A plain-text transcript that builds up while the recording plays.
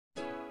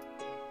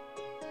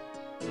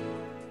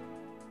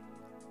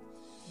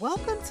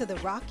Welcome to the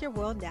Rock Your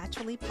World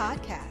Naturally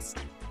podcast,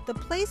 the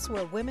place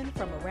where women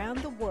from around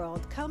the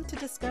world come to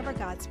discover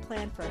God's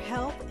plan for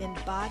health in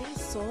body,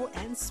 soul,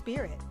 and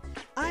spirit.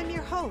 I'm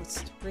your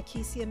host,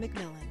 Rakesia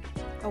McMillan,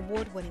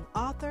 award-winning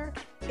author,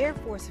 Air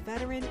Force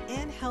veteran,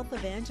 and health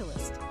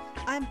evangelist.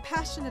 I'm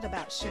passionate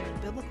about sharing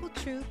biblical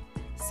truth,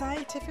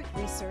 scientific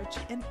research,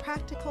 and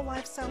practical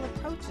lifestyle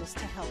approaches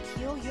to help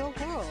heal your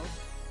world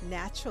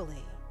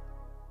naturally.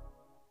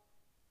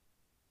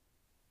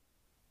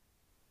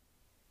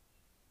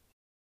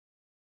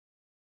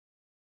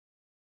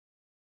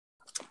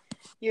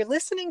 You're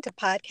listening to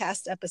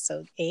podcast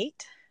episode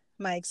 8,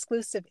 my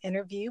exclusive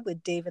interview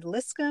with David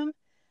Liscombe,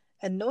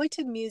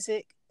 Anointed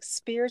Music,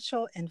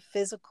 Spiritual and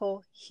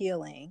Physical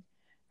Healing.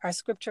 Our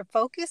scripture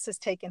focus is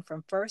taken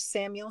from 1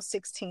 Samuel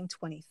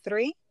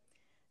 16:23.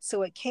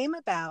 So it came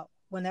about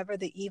whenever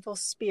the evil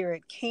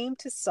spirit came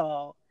to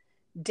Saul,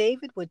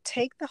 David would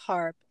take the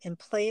harp and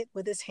play it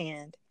with his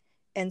hand,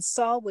 and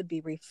Saul would be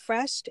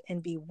refreshed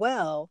and be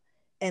well,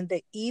 and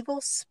the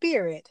evil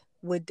spirit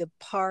would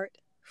depart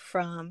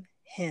from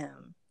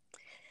him.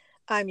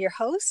 I'm your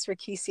host,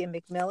 Rakesia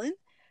McMillan,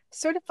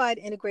 certified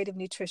integrative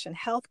nutrition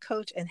health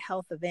coach and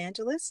health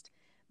evangelist.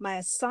 My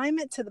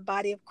assignment to the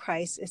body of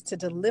Christ is to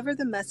deliver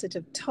the message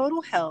of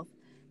total health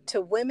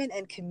to women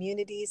and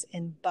communities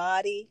in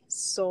body,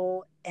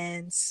 soul,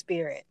 and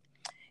spirit.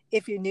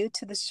 If you're new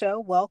to the show,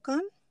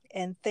 welcome,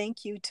 and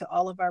thank you to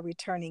all of our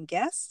returning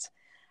guests.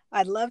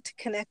 I'd love to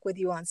connect with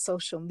you on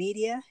social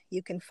media.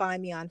 You can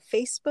find me on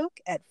Facebook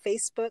at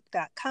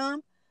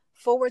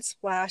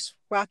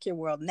facebook.com/Rock Your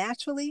World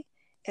Naturally,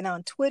 and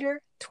on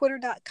Twitter,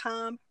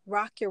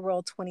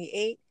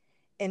 twitter.com/rockyourworld28,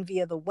 and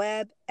via the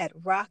web at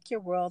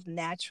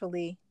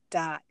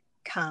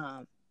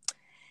rockyourworldnaturally.com.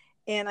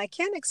 And I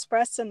can't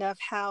express enough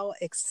how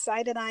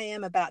excited I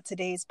am about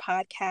today's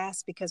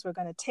podcast because we're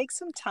going to take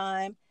some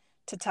time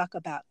to talk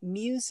about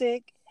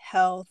music,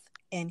 health,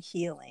 and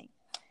healing.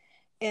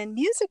 And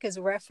music is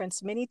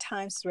referenced many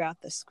times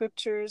throughout the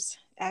scriptures.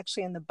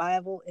 Actually, in the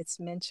Bible, it's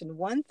mentioned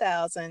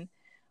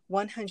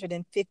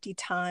 1,150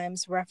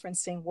 times,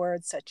 referencing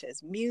words such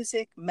as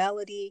music,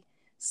 melody,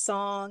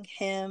 song,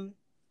 hymn,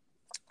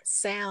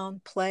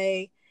 sound,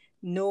 play,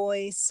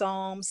 noise,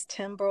 psalms,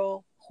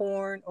 timbrel,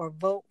 horn, or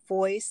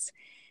voice.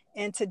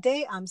 And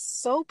today I'm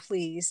so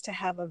pleased to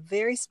have a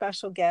very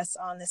special guest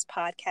on this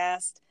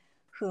podcast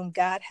whom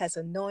God has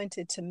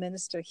anointed to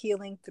minister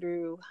healing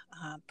through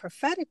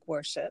prophetic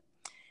worship.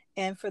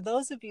 And for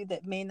those of you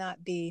that may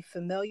not be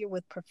familiar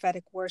with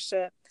prophetic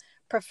worship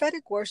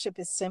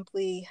is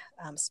simply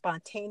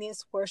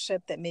spontaneous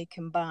worship that may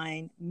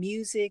combine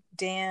music,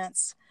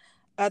 dance,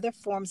 other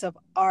forms of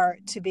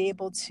art to be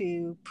able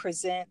to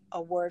present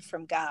a word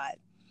from God.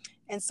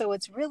 And so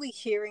it's really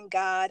hearing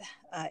God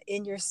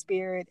in your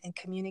spirit and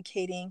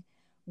communicating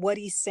what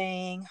he's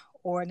saying,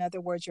 or in other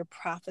words, you're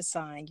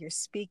prophesying, you're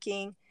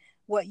speaking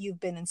what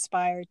you've been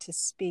inspired to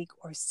speak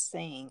or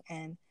sing.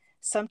 And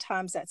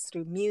sometimes that's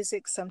through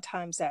music,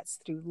 sometimes that's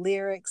through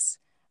lyrics.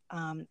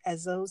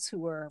 As those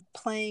who are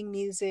playing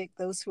music,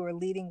 those who are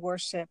leading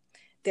worship,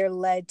 they're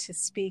led to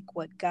speak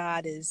what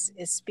God is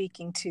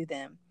speaking to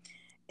them.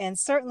 And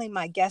certainly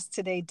my guest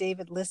today,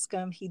 David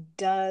Liscombe, he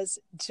does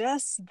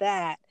just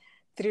that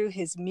through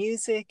his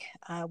music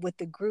with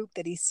the group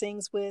that he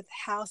sings with,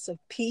 House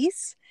of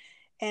Peace.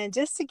 And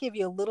just to give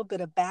you a little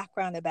bit of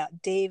background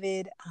about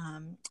David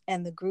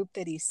and the group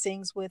that he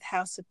sings with,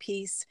 House of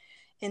Peace,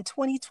 in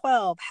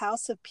 2012,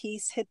 House of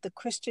Peace hit the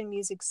Christian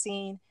music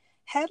scene,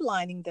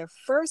 headlining their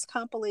first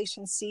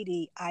compilation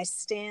CD, I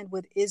Stand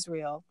With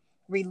Israel,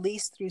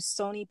 released through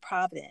Sony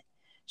Provident.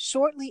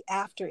 Shortly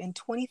after, in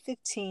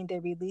 2015, they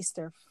released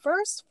their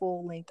first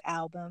full-length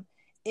album,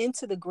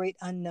 Into the Great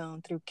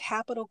Unknown, through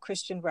Capitol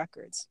Christian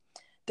Records.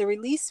 The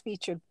release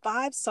featured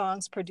 5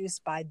 songs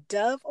produced by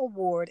Dove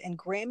Award and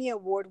Grammy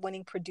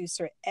Award-winning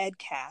producer Ed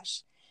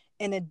Cash.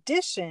 In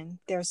addition,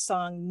 their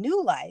song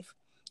New Life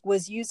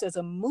was used as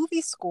a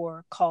movie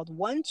score called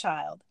One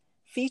Child,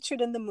 featured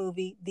in the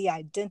movie The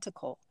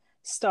Identical,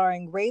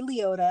 starring Ray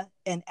Liotta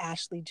and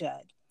Ashley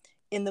Judd.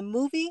 In the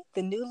movie,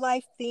 the New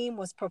Life theme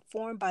was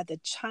performed by the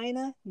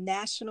China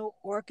National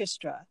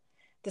Orchestra.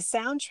 The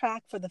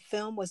soundtrack for the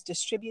film was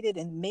distributed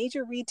in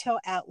major retail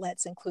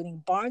outlets,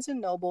 including Barnes &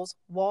 Noble's,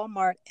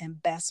 Walmart,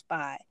 and Best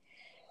Buy.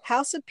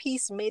 House of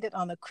Peace made it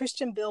on the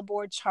Christian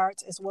Billboard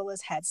charts, as well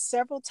as had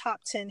several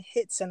top 10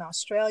 hits in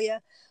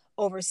Australia.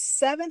 Over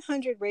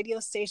 700 radio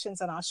stations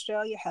in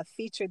Australia have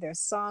featured their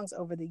songs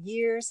over the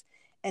years,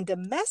 and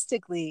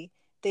domestically,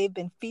 they've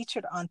been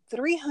featured on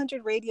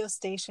 300 radio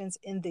stations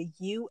in the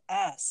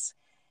U.S.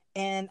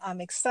 And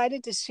I'm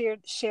excited to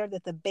share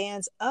that the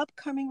band's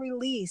upcoming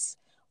release,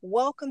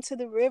 Welcome to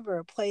the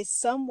River, plays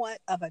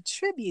somewhat of a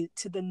tribute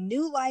to the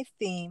New Life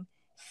theme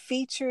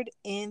featured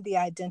in The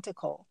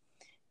Identical.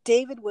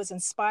 David was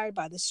inspired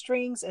by the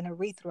strings and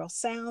ethereal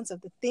sounds of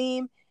the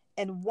theme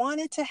and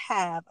wanted to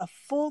have a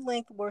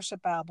full-length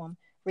worship album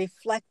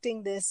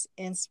reflecting this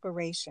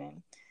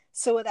inspiration.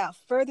 So without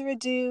further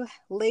ado,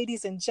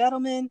 ladies and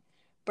gentlemen,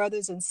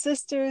 brothers and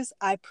sisters,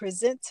 I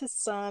present to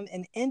some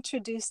and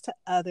introduce to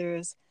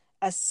others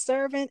a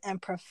servant and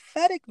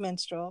prophetic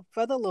minstrel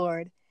for the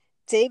Lord,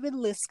 David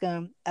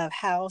Liscombe of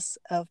House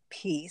of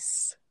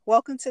Peace.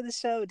 Welcome to the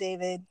show,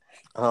 David.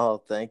 Oh,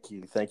 thank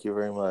you. Thank you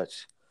very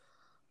much.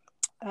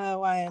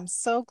 Oh, I am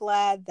so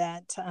glad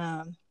that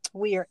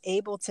we are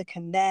able to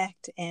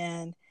connect.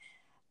 And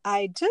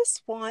I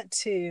just want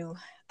to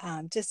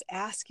just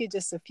ask you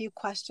just a few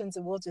questions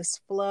and we'll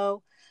just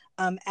flow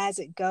as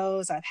it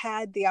goes. I've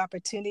had the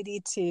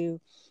opportunity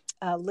to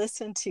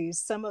listen to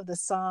some of the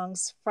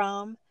songs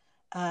from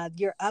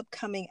your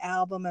upcoming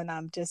album, and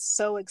I'm just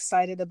so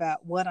excited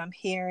about what I'm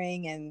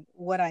hearing and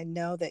what I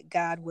know that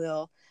God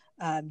will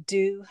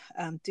do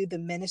through the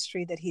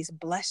ministry that He's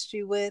blessed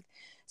you with.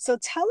 So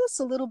tell us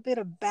a little bit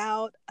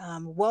about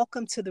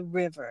Welcome to the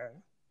River.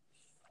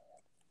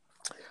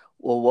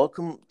 Well,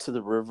 Welcome to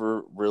the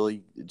River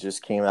really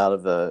just came out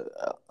of an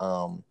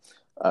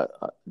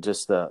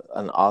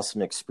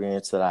awesome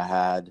experience that I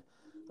had.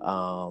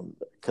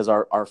 Because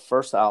our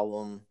first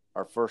album,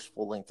 our first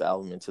full length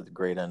album, Into the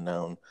Great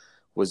Unknown,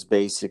 was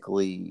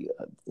basically,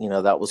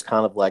 that was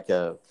kind of like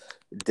a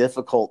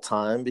difficult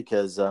time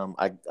because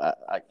I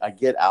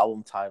get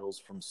album titles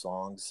from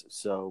songs.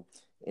 So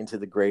Into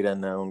the Great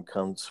Unknown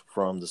comes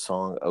from the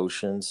song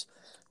Oceans,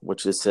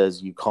 which it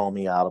says, "You call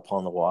me out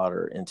upon the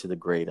water into the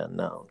great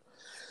unknown."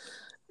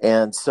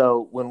 And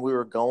so when we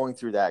were going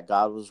through that,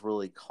 God was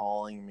really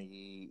calling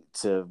me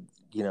to,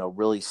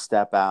 really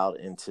step out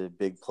into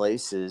big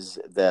places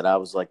that I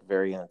was like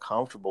very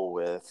uncomfortable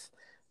with.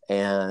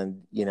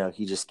 And,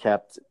 he just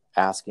kept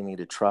asking me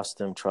to trust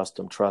him, trust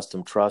him, trust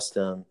him, trust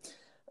him.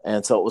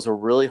 And so it was a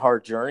really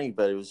hard journey,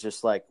 but it was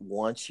just like,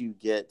 once you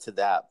get to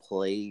that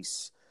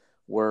place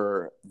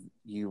where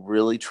you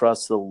really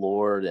trust the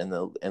Lord, and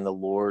the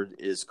Lord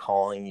is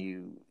calling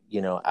you,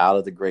 out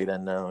of the great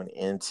unknown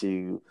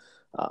into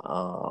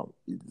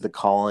the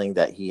calling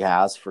that he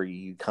has for you,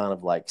 you kind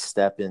of like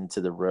step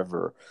into the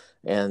river.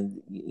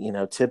 And,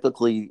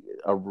 typically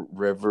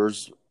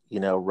rivers,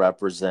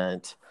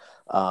 represent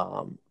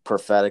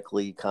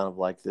prophetically kind of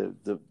like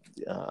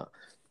uh,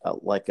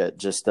 like a,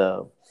 just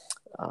a,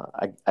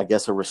 I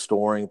guess a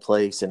restoring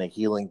place and a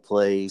healing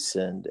place,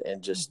 and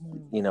just,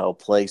 a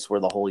place where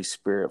the Holy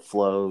Spirit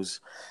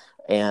flows.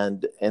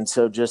 And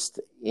so just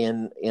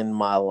in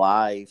my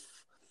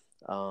life,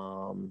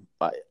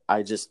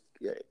 I just,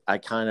 I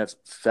kind of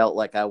felt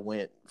like I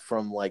went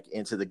from like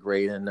into the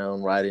great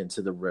unknown right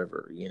into the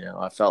river.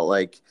 I felt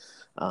like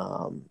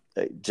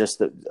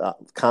just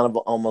kind of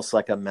almost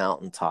like a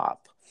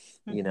mountaintop.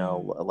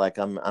 Like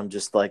I'm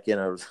just like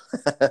you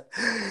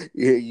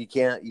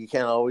can't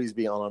always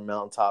be on a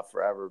mountaintop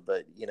forever,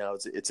 but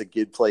it's a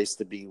good place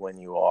to be when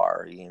you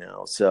are.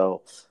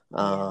 So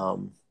Yeah.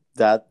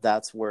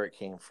 that's where it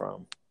came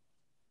from.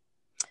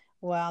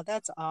 Wow,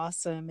 that's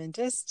awesome. And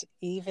just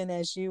even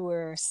as you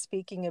were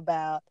speaking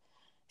about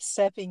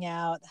stepping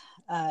out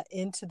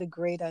into the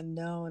great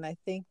unknown, I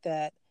think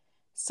that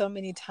so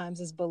many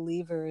times as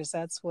believers,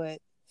 that's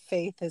what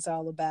faith is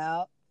all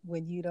about.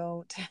 When you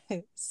don't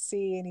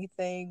see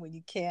anything, when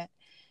you can't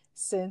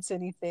sense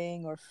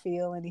anything or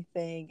feel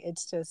anything,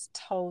 it's just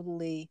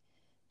totally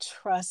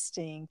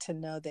trusting to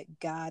know that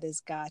God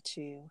has got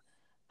you.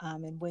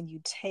 And when you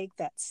take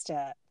that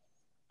step,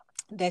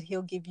 that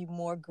He'll give you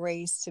more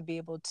grace to be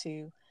able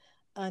to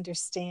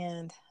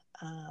understand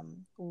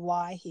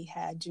why He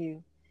had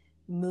you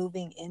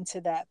moving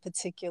into that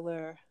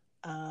particular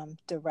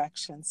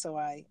direction. So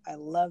I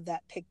love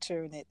that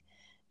picture, and it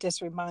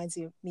just reminds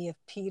me of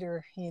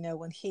Peter,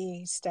 when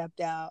he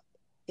stepped out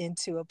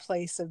into a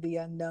place of the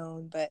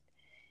unknown, but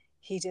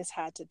he just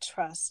had to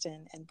trust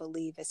and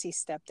believe as he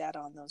stepped out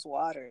on those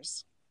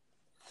waters.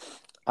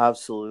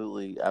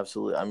 Absolutely,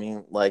 absolutely. I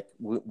mean, like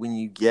when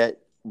you get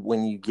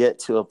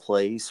to a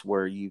place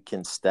where you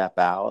can step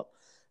out,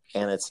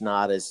 and it's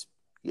not as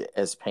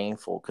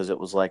painful, because it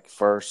was like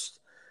first,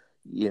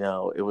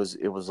 it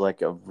was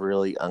like a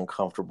really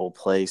uncomfortable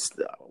place,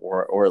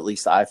 or at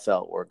least I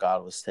felt, where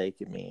God was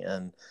taking me.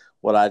 And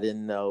what I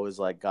didn't know is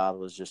like God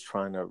was just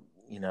trying to,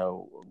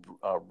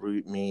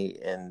 root me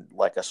in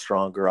like a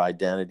stronger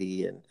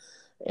identity,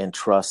 and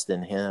trust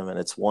in him. And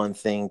it's one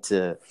thing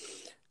to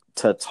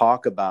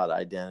talk about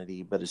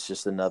identity, but it's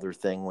just another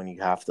thing when you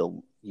have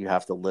to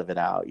live it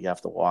out, you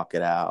have to walk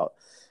it out.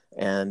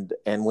 And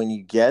when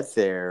you get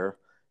there,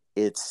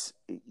 it's,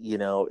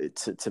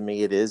 to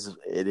me, it is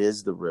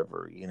the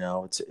river.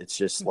 It's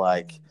just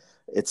like, Mhm.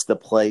 it's the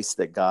place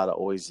that God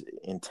always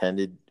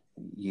intended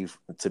you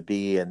to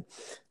be. And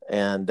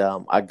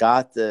I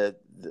got that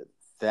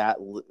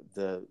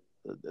the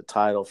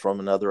title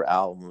from another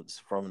album. It's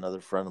from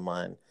another friend of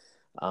mine,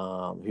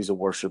 who's a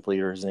worship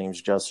leader. His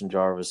name's Justin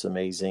Jarvis.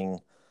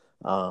 Amazing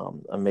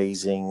album.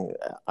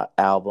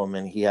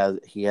 And he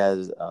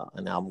has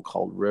an album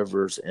called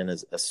Rivers, and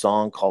a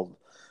song called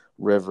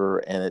River.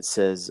 And it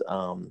says,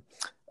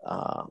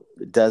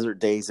 "Desert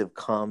days have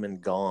come and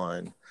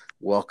gone.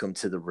 Welcome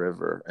to the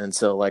river." And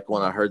so, like,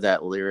 when I heard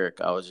that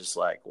lyric, I was just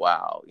like,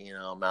 wow,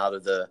 I'm out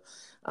of the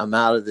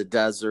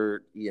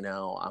desert.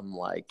 I'm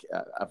like,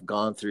 I've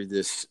gone through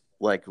this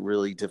like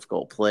really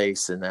difficult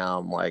place, and now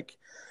I'm like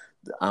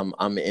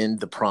I'm in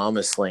the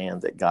promised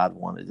land that God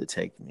wanted to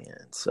take me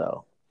in.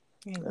 So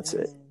that's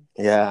it. Amen.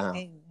 Yeah.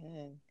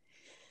 Amen.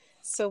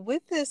 So,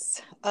 with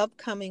this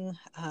upcoming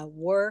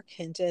work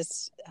and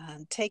just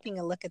taking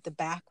a look at the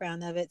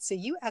background of it, so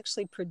you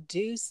actually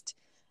produced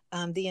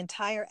the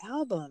entire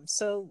album.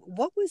 So,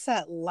 what was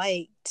that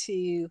like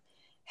to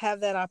have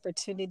that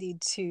opportunity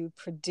to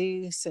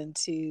produce and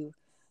to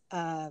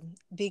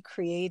be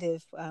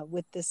creative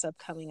with this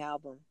upcoming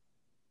album?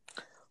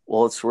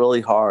 Well, it's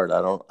really hard.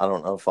 I don't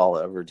know if I'll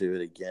ever do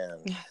it again.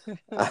 Yeah.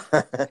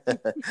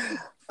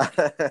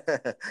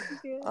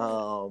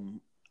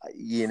 um,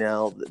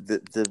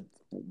 the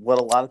what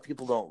a lot of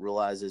people don't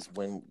realize is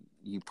when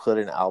you put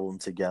an album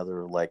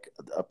together, like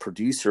a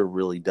producer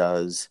really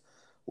does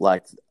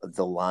like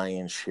the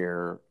lion's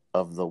share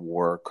of the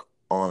work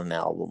on an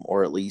album,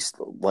 or at least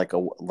like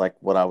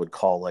what I would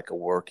call like a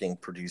working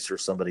producer,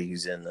 somebody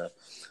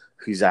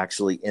who's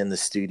actually in the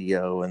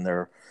studio, and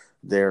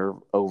they're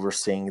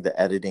overseeing the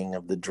editing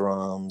of the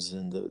drums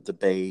and the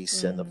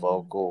bass and the Mm.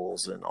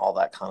 vocals and all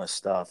that kind of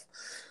stuff.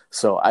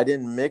 So I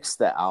didn't mix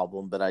the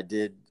album, but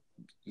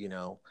you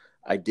know,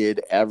 I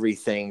did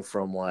everything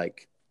from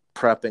like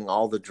prepping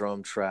all the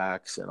drum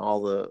tracks and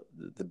all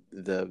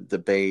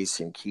the bass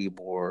and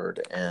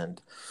keyboard,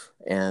 and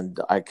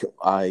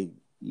I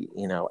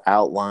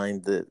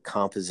outlined the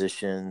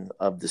composition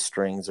of the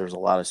strings. There's a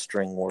lot of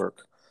string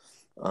work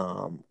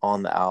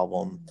on the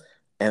album, Mm.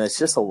 and Yeah. it's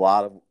just a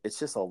lot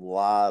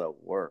of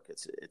work.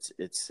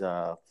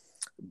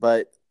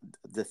 But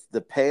the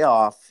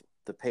payoff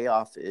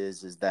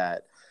is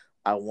that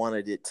I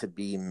wanted it to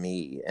be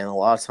me. And a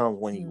lot of times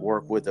when you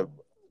work Mm.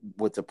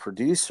 with a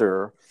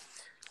producer,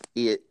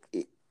 it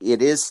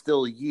is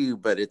still you,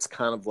 but it's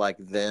kind of like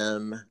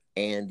them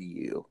and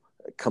you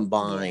Yeah.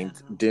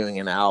 combined doing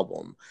an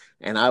album.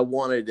 And I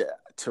wanted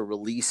to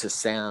release a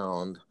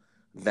sound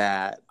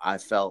that I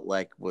felt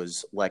like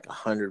was like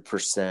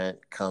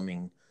 100%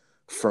 coming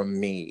from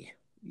me,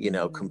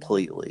 Mm.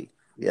 completely.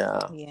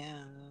 Yeah.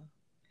 Yeah.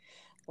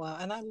 Well,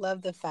 and I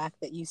love the fact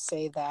that you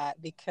say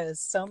that because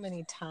so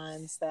many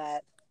times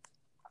that,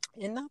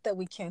 and not that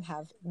we can't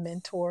have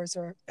mentors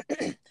or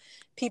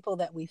people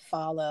that we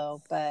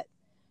follow, but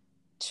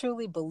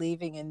truly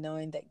believing and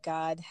knowing that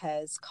God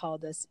has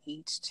called us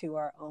each to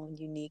our own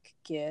unique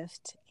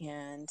gift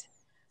and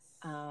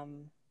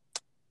um,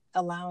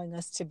 allowing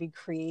us to be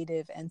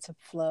creative and to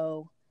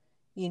flow,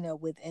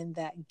 within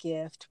that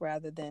gift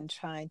rather than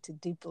trying to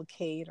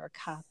duplicate or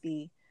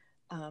copy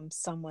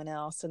someone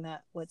else. And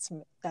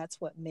that's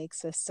what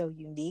makes us so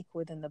unique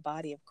within the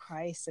body of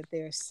Christ. That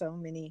there are so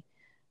many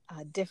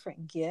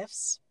different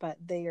gifts, but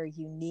they are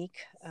unique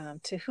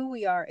to who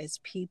we are as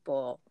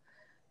people.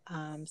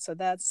 So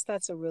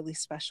that's a really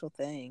special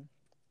thing.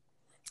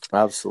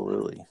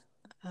 Absolutely.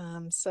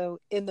 So,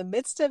 in the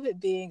midst of it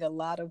being a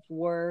lot of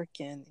work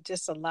and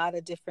just a lot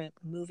of different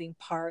moving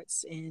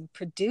parts in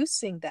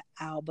producing the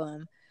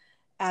album,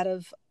 out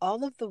of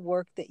all of the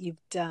work that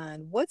you've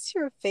done, what's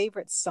your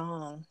favorite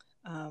song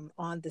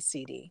on the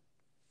CD?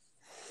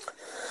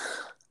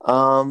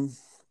 Um,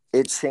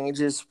 it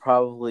changes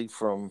probably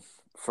from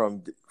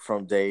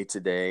day to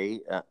day.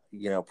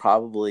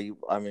 Probably.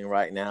 I mean,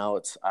 right now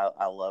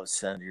I love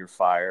 "Send Your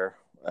Fire"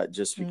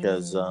 just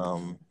because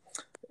Mm,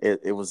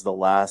 it was the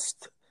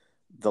last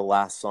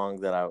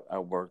song that I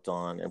worked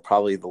on, and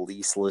probably the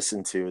least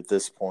listened to at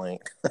this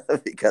point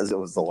because it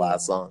was the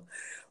last yeah, song.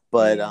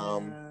 But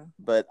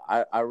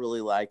yeah. I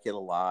really like it a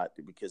lot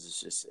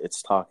because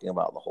it's talking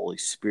about the Holy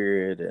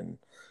Spirit, and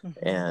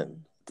Mm-hmm.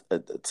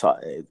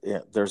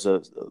 there's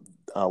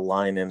a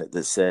line in it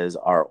that says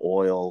our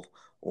oil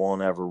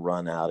won't ever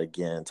run out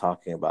again,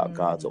 talking about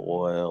God's Mm,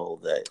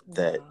 oil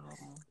wow,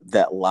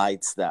 that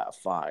lights that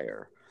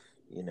fire,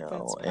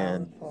 that's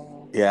and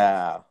powerful.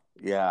 yeah,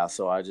 yeah.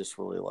 So I just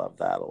really love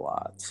that a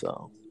lot.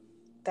 So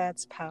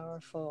That's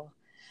powerful.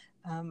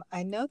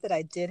 I know that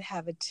I did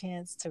have a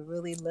chance to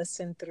really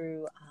listen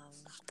through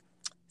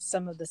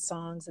some of the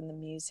songs and the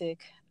music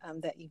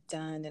that you've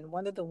done. And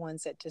one of the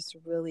ones that just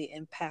really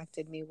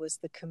impacted me was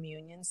the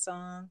communion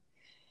song.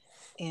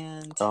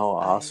 And oh,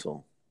 I,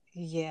 awesome.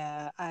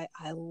 yeah,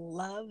 I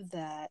love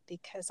that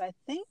because I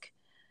think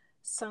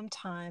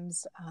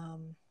sometimes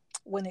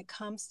when it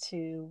comes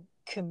to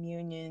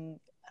communion,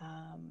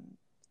 um,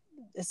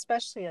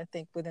 especially I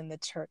think within the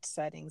church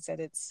settings, that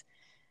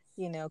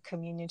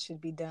communion should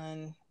be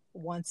done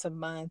once a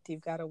month.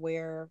 You've got to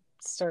wear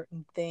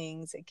certain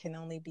things. It can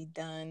only be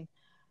done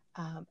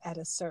at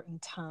a certain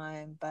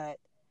time, but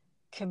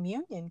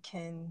communion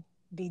can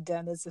be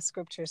done as the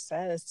scripture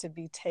says, to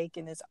be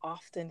taken as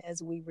often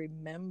as we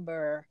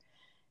remember,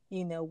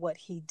 what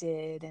he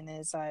did. And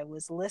as I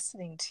was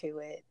listening to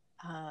it,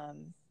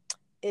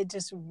 it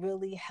just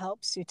really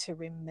helps you to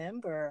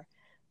remember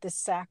the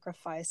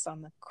sacrifice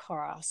on the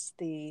cross,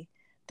 the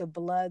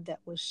blood that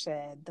was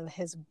shed,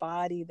 his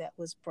body that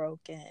was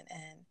broken,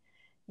 and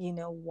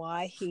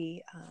why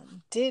he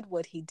did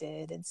what he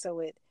did. And so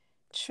it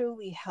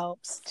truly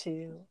helps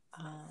to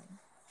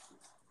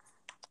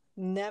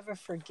never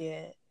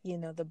forget,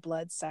 the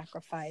blood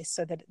sacrifice,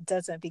 so that it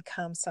doesn't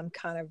become some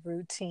kind of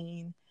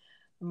routine,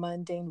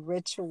 mundane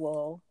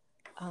ritual,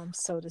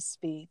 so to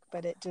speak,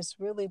 but it just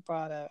really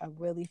brought a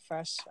really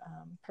fresh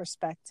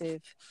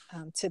perspective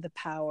to the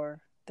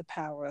power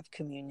of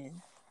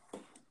communion.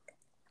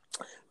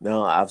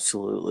 No,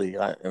 absolutely.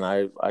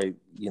 I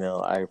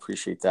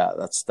appreciate that.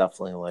 That's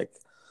definitely like,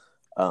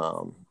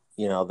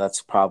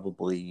 that's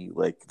probably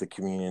like the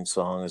communion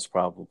song is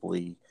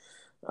probably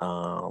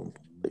um,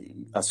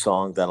 a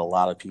song that a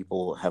lot of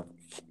people have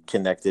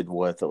connected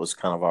with. It was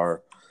kind of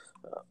our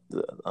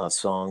a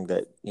song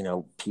that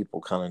people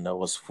kind of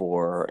know us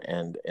for,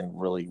 and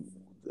really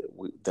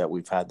that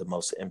we've had the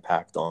most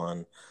impact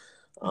on.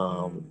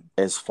 Mm-hmm.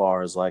 As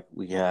far as like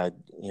we had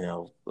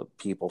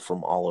people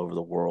from all over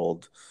the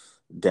world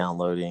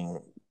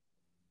downloading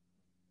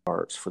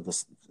parts for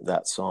this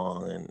that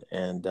song,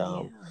 and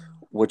Yeah.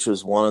 which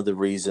was one of the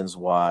reasons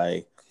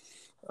why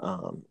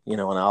an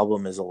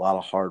album is a lot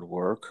of hard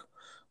work,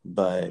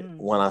 but Mm-hmm.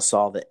 when I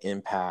saw the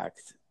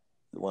impact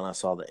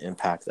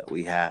that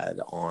we had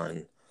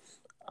on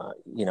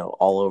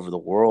all over the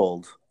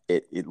world,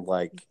 it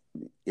like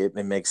it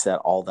makes that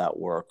all that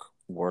work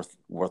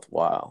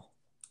worthwhile.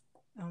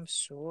 I'm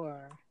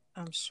sure.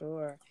 I'm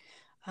sure.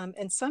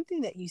 And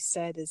something that you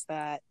said is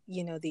that,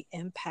 the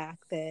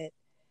impact that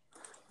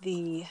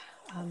the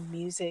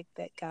music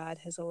that God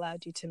has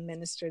allowed you to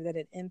minister, that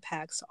it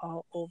impacts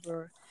all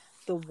over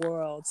the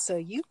world. So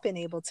you've been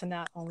able to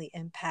not only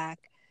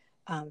impact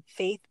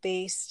faith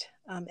based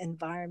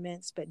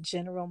environments, but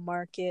general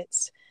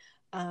markets.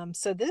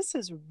 So this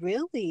has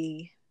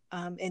really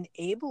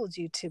enabled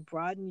you to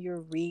broaden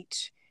your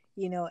reach,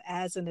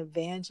 as an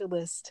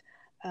evangelist,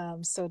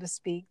 so to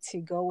speak, to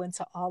go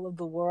into all of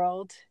the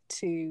world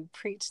to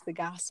preach the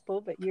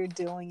gospel, but you're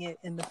doing it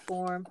in the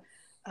form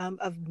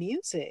of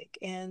music.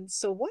 And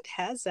so, what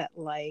has that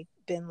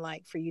been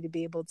like for you to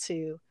be able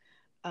to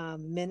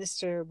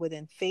minister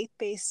within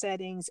faith-based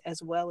settings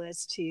as well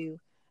as to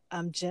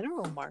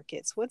general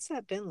markets? What's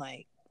that been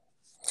like?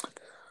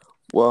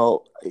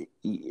 Well,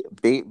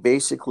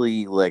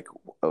 basically, like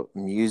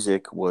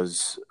music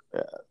was.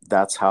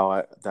 That's how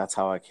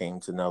I came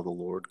to know the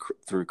Lord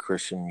through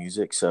Christian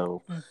music.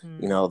 So,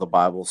 Mm-hmm. the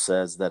Bible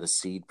says that a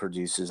seed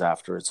produces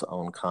after its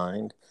own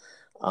kind.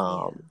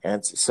 Yeah.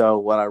 And so,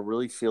 what I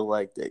really feel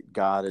like that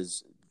God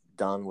has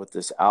done with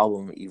this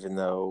album, even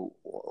though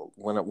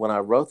when I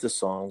wrote the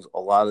songs,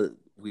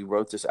 we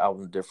wrote this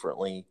album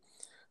differently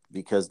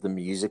because the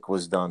music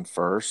was done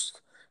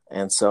first,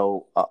 and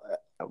so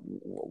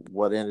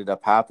what ended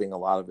up happening, a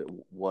lot of it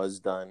was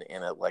done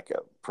in a like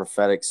a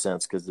prophetic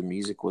sense because the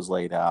music was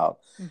laid out,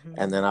 and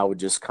Mm-hmm. then I would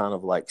just kind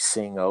of like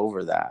sing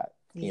over that,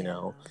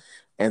 Yeah.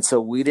 and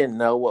so we didn't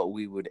know what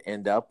we would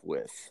end up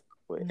with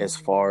as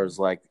far Mm. as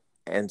like,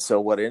 and so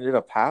what ended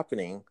up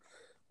happening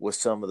with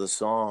some of the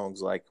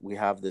songs, like we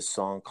have this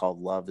song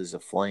called Love is a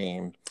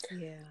Flame,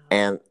 Yeah.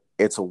 and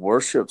it's a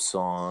worship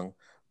song,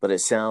 but it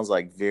sounds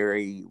like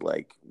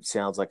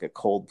a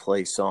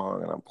Coldplay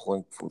song, and I'm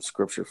pulling from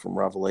scripture from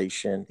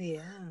Revelation,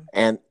 Yeah.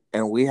 and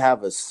we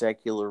have a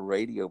secular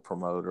radio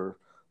promoter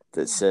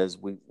that Hmm. says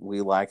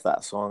we like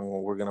that song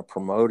and we're going to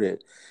promote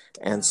it,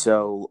 and Wow.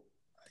 so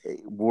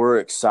we're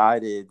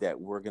excited that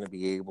we're going to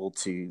be able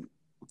to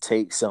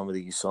take some of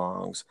these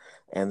songs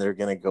and they're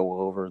going to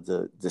go over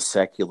the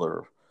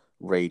secular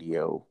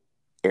radio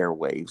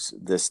airwaves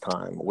this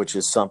time, which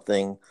is Wow.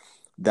 something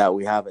that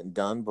we haven't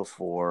done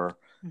before.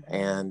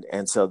 Mm-hmm.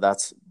 And so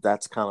that's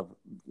kind of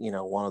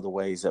one of the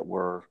ways that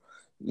we're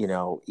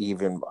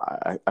even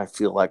I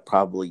feel like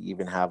probably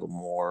even have a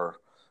more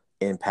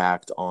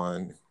impact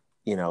on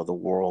the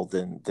world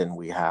than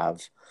we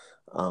have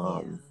Yeah.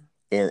 um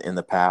in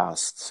the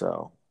past.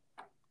 So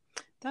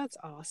That's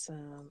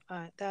awesome.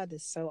 That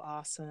is so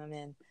awesome.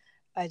 And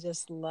I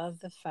just love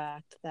the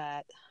fact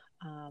that,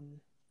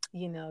 um,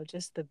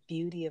 just the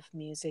beauty of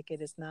music.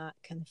 It is not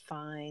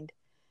confined,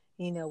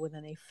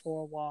 within a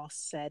four wall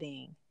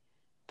setting,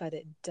 but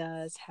it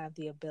does have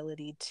the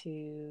ability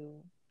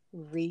to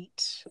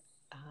reach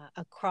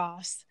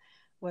across,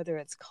 whether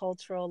it's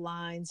cultural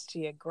lines,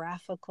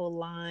 geographical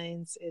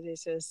lines. It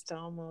is just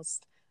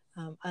almost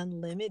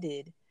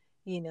unlimited,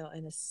 in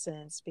a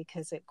sense,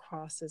 because it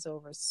crosses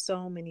over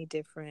so many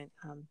different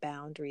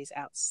boundaries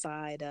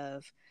outside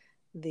of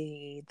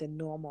the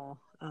normal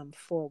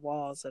four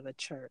walls of a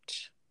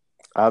church.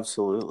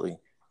 absolutely,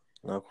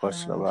 no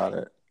question Um, about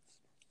it.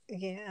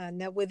 yeah.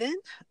 Now, within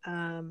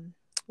um,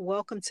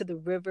 Welcome to the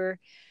River,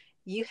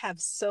 you have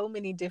so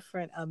many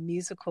different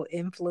musical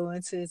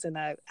influences, and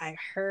I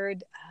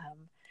heard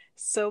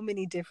so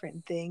many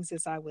different things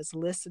as I was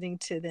listening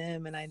to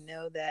them, and I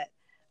know that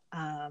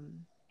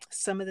um,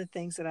 some of the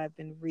things that I've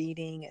been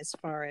reading as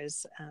far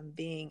as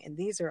being, and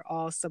these are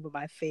all some of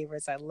my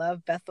favorites. I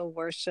love Bethel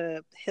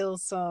Worship,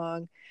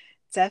 Hillsong,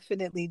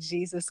 definitely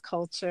Jesus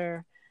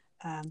Culture.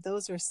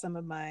 Those are some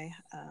of my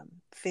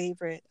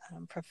favorite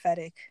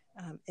prophetic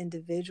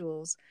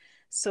individuals.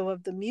 So,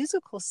 of the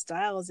musical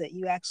styles that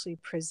you actually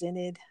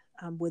presented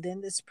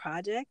within this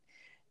project,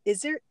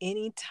 is there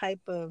any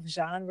type of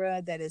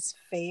genre that is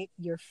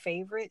your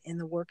favorite in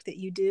the work that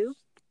you do?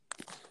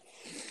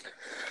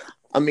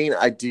 I mean,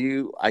 I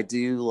do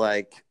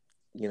like.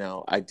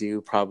 I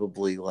do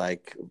probably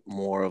like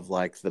more of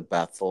like the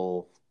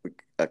Bethel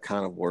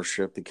kind of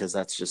worship, because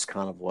that's just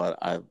kind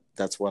of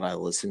that's what I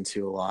listen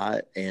to a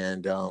lot.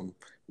 And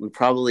we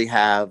probably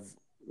have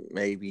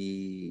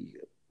maybe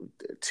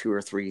two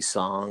or three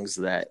songs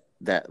that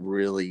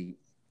really,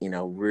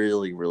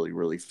 really, really,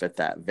 really fit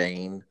that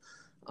vein.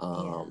 Yeah.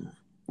 Um,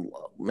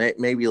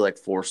 maybe like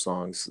four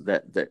songs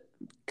that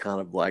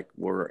kind of like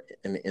were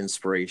an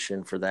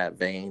inspiration for that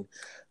vein.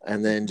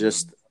 And then Mm-hmm.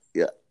 just,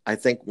 yeah, I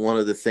think one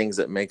of the things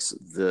that makes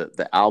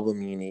the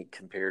album unique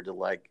compared to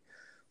like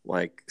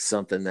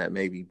something that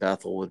maybe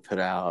Bethel would put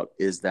out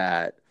is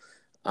that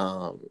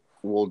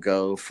we'll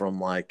go from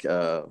like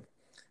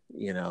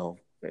you know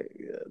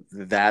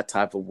that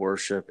type of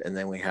worship, and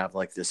then we have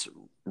like this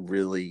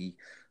really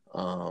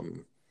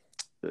um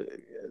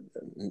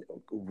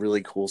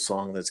really cool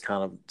song that's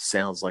kind of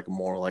sounds like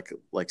more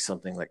like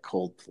something like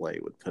Coldplay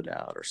would put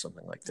out or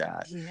something like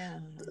that. Yeah.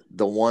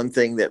 The one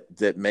thing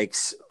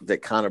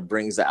that kind of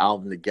brings the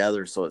album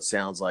together so it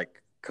sounds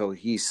like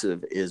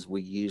cohesive is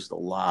we used a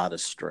lot of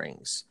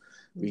strings.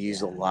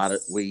 Yes.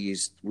 We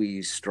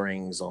use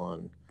strings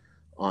on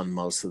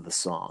most of the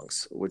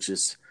songs, which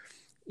is,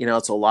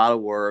 it's a lot of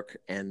work,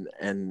 and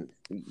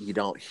you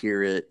don't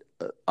hear it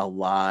a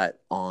lot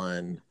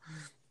on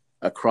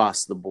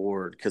across the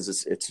board because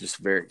it's just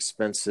very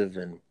expensive,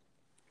 and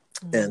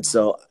Mm.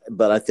 so,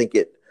 but I think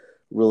it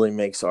really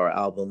makes our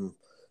album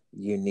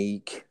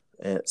unique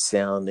and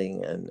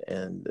sounding, and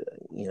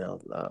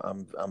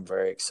I'm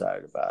very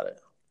excited about it.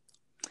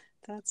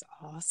 That's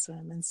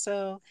awesome. And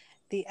so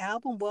the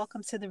album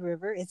Welcome to the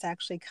River is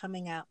actually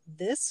coming out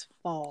this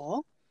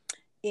fall.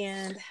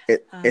 And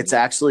It you, it's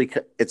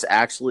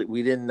actually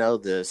we didn't know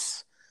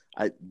this.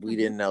 We mhm.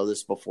 didn't know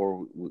this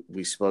before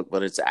we spoke,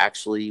 but it's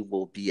actually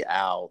will be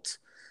out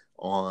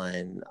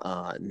on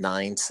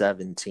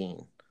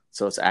 9/17.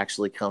 So it's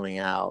actually coming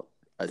out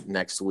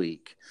next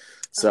week.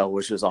 So, Oh,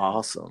 which is wow.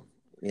 awesome.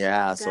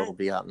 Yeah, so That it'll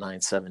be out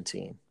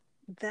 9/17.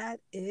 that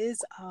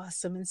is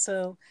awesome. And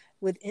so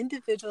with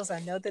individuals, I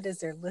know that as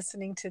they're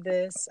listening to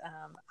this,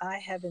 I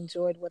have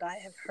enjoyed what I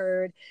have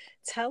heard.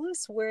 Tell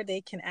us where they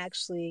can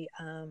actually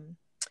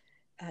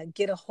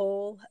get a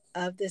hold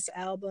of this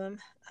album,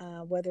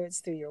 whether it's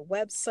through your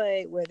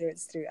website, whether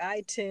it's through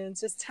iTunes.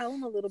 Just tell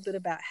them a little bit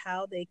about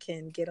how they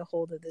can get a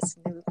hold of this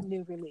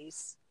new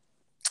release.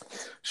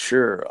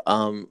 Sure.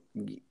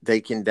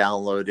 They can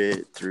download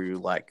it through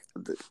like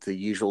the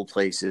usual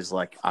places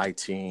like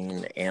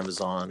iTunes,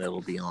 Amazon.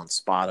 It'll be on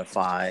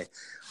Spotify.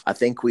 I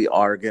think we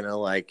are gonna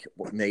like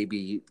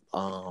maybe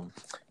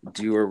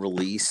do a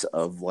release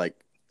of like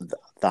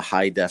the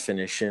high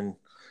definition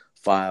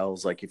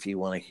files. Like if you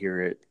want to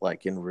hear it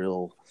like in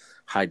real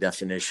high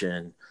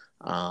definition,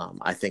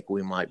 I think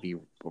we might be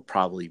will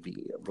probably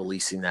be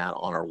releasing that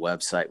on our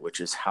website, which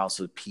is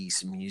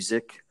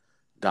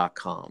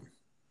houseofpeacemusic.com.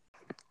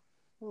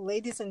 Well,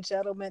 ladies and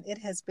gentlemen, it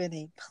has been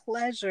a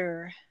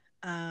pleasure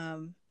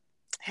um,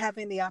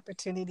 having the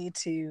opportunity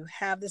to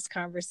have this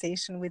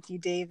conversation with you,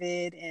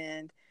 David.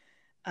 And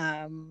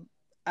um,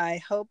 I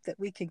hope that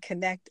we can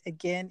connect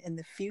again in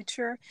the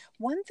future.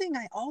 One thing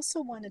I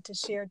also wanted to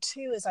share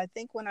too is I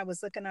think when I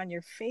was looking on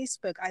your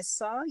Facebook, I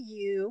saw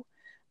you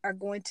are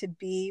going to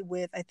be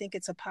with, I think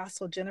it's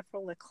Apostle Jennifer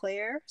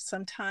LeClaire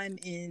sometime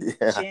in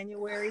Yeah.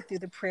 January through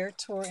the prayer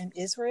tour in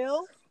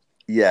Israel.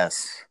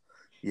 Yes.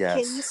 Can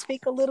you Yes.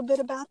 speak a little bit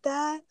about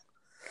that?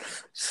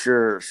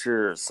 Sure,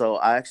 sure. So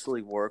I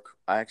actually work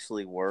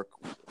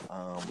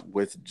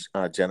with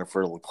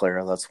Jennifer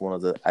LeClaire. That's one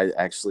of the I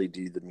actually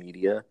do the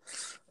media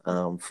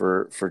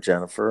for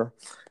Jennifer,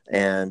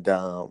 and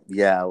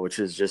yeah, which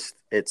is just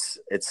it's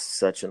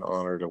such an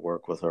honor to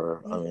work with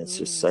her. I mean, it's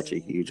just such a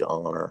Mm-hmm. huge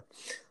honor.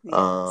 Yes.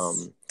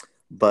 Um,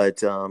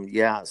 but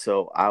yeah,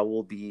 so I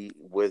will be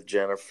with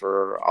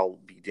Jennifer. I'll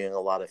be doing a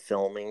lot of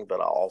filming, but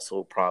I'll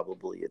also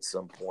probably at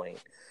some point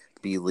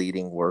be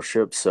leading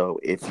worship. So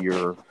if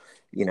you're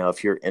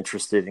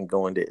interested in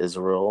going to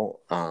Israel,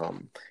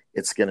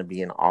 it's going to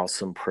be an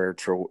awesome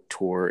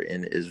tour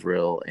in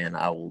Israel, and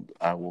I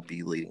will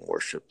be leading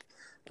worship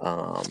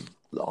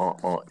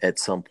at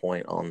some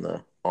point on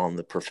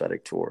the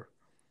prophetic tour.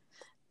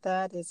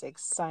 That is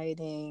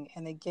exciting.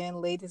 And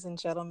again, ladies and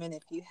gentlemen,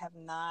 if you have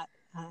not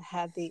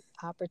had the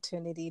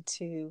opportunity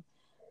to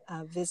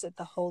visit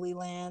the Holy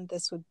Land,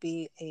 this would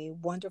be a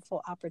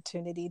wonderful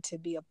opportunity to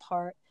be a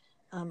part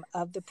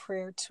of the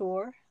prayer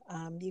tour.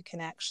 You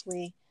can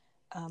actually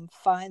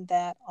find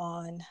that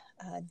on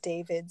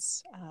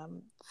David's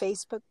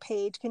Facebook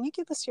page. Can you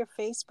give us your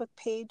Facebook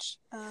page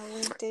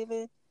link,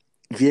 David?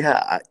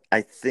 Yeah,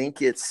 I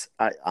think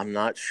I'm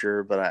not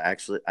sure, but I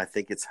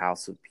think it's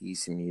House of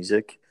Peace and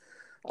Music.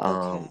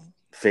 Okay.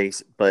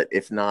 Face, but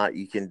if not,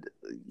 you can,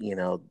 you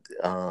know,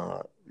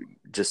 uh,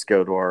 just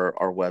go to our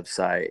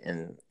website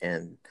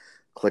and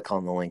click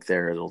on the link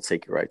there. It'll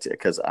take you right to it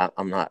because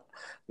I'm not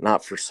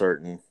for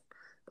certain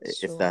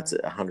if that's Sure.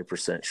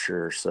 100%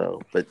 sure.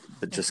 So, but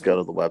just go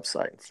to the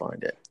website and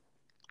find it.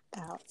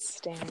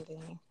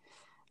 Outstanding.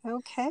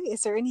 Okay.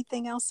 Is there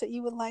anything else that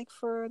you would like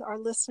for our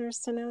listeners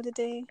to know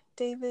today,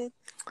 David?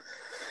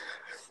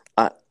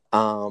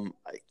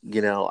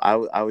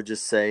 I would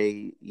just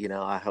say,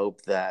 I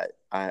hope that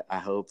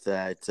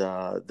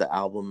the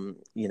album,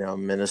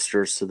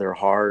 ministers to their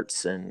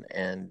hearts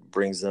and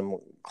brings them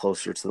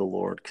closer to the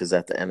Lord. Because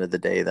at the end of the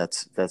day,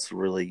 that's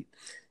really,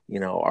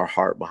 our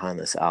heart behind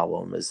this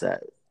album is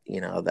that,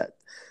 that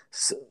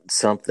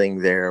something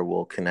there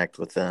will connect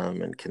with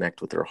them and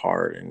connect with their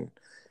heart and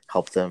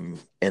help them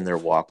in their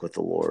walk with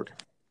the Lord.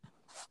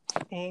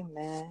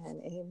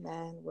 Amen.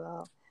 Amen.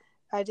 Well,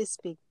 I just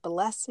speak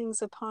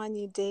blessings upon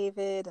you,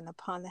 David, and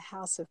upon the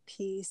House of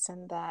Peace,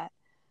 and that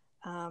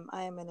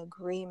I am in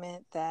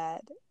agreement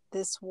that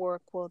this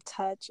work will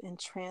touch and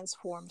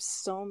transform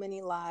so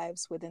many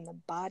lives within the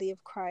body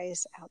of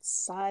Christ,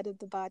 outside of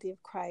the body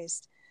of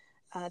Christ,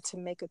 to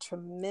make a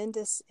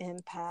tremendous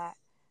impact,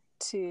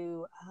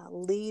 to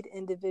lead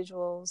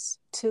individuals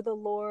to the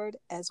Lord,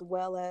 as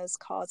well as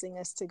causing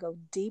us to go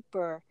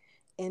deeper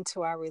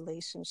into our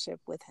relationship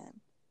with Him.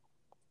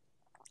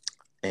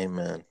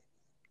 Amen.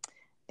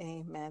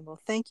 Amen. Well,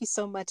 thank you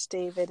so much,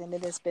 David, and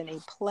it has been a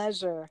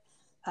pleasure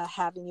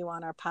having you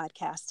on our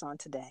podcast on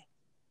today.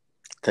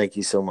 Thank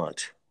you so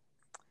much.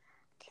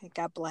 Okay,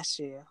 God bless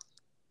you.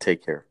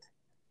 Take care.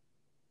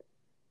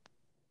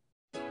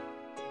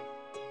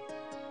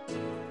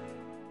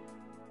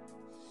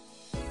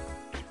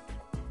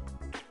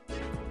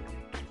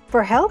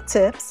 For health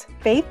tips,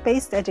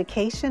 faith-based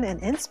education,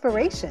 and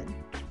inspiration,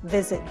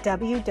 visit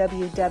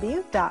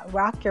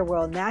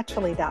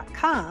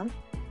www.rockyourworldnaturally.com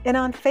and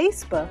on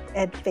Facebook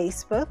at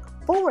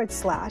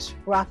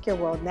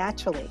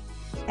Facebook.com/rockyourworldnaturally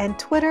and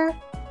Twitter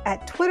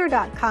at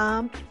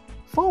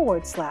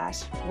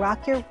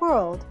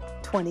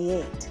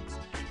twitter.com/rockyourworld28.